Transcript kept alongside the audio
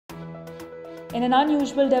In an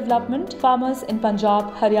unusual development, farmers in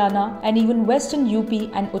Punjab, Haryana, and even western UP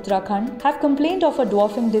and Uttarakhand have complained of a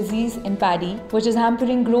dwarfing disease in paddy, which is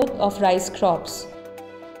hampering growth of rice crops.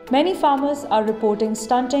 Many farmers are reporting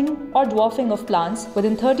stunting or dwarfing of plants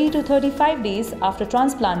within 30 to 35 days after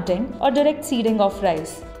transplanting or direct seeding of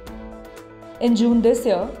rice. In June this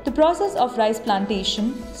year, the process of rice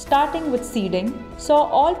plantation, starting with seeding, saw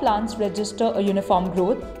all plants register a uniform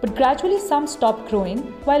growth, but gradually some stopped growing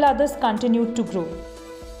while others continued to grow.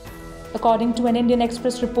 According to an Indian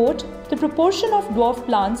Express report, the proportion of dwarf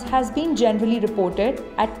plants has been generally reported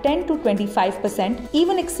at 10 to 25%,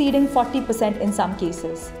 even exceeding 40% in some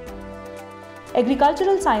cases.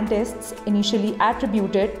 Agricultural scientists initially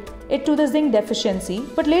attributed it to the zinc deficiency,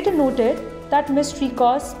 but later noted that mystery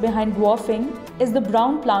cause behind dwarfing is the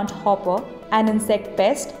brown plant hopper, an insect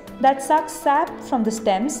pest that sucks sap from the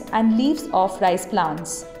stems and leaves of rice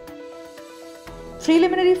plants.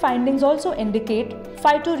 Preliminary findings also indicate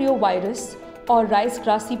phytoreovirus or rice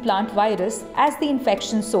grassy plant virus as the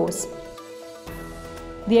infection source.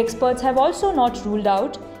 The experts have also not ruled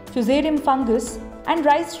out fusarium fungus and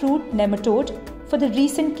rice root nematode for the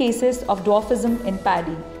recent cases of dwarfism in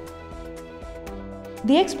paddy.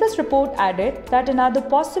 The Express report added that another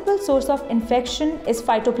possible source of infection is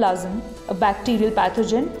phytoplasm, a bacterial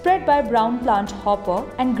pathogen spread by brown plant hopper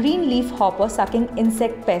and green leaf hopper sucking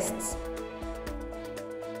insect pests.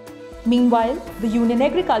 Meanwhile, the Union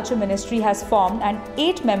Agriculture Ministry has formed an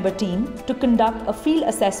 8-member team to conduct a field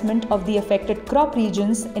assessment of the affected crop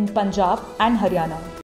regions in Punjab and Haryana.